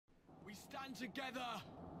stand together.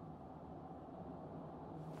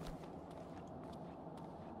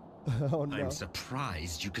 Oh no. I'm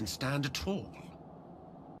surprised you can stand at all.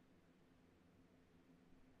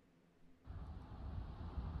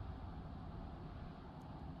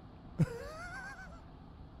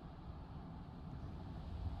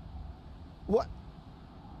 What?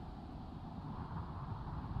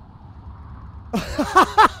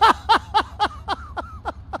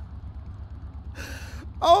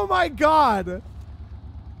 Oh my god.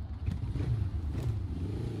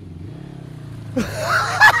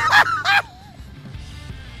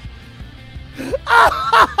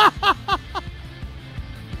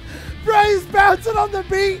 Bro, he's bouncing on the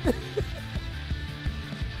beat.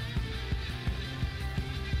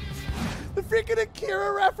 The freaking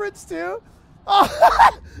Akira reference too.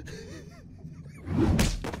 Oh.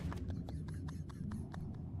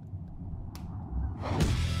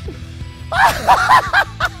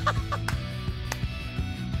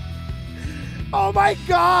 Oh my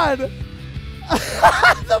god.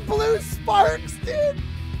 The blue sparks, dude.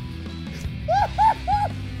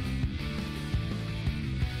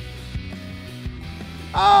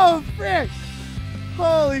 Oh, frick.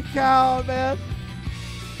 Holy cow, man.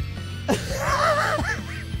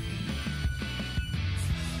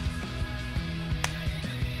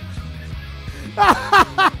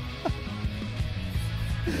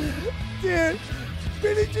 Dude,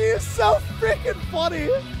 BeneG is so freaking funny.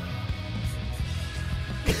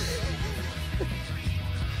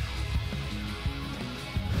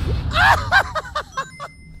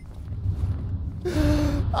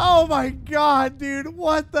 Oh my god, dude,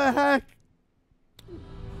 what the heck?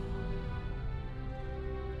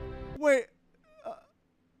 Wait.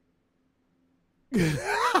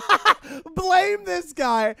 Blame this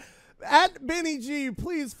guy. At BeneG,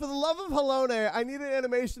 please, for the love of Halone, I need an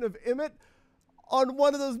animation of Emmett on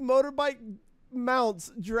one of those motorbike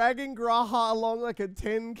mounts dragging Graha along like a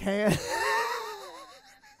tin can.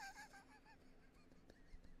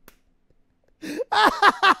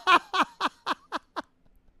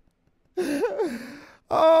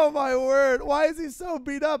 Oh my word. Why is he so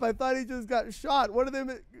beat up? I thought he just got shot. What are they?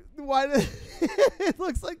 Why did it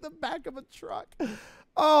looks like the back of a truck?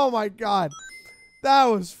 Oh my god. That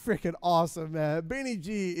was freaking awesome, man.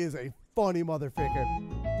 BeneG is a funny motherfucker.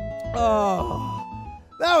 Oh,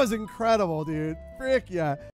 that was incredible, dude. Frick yeah.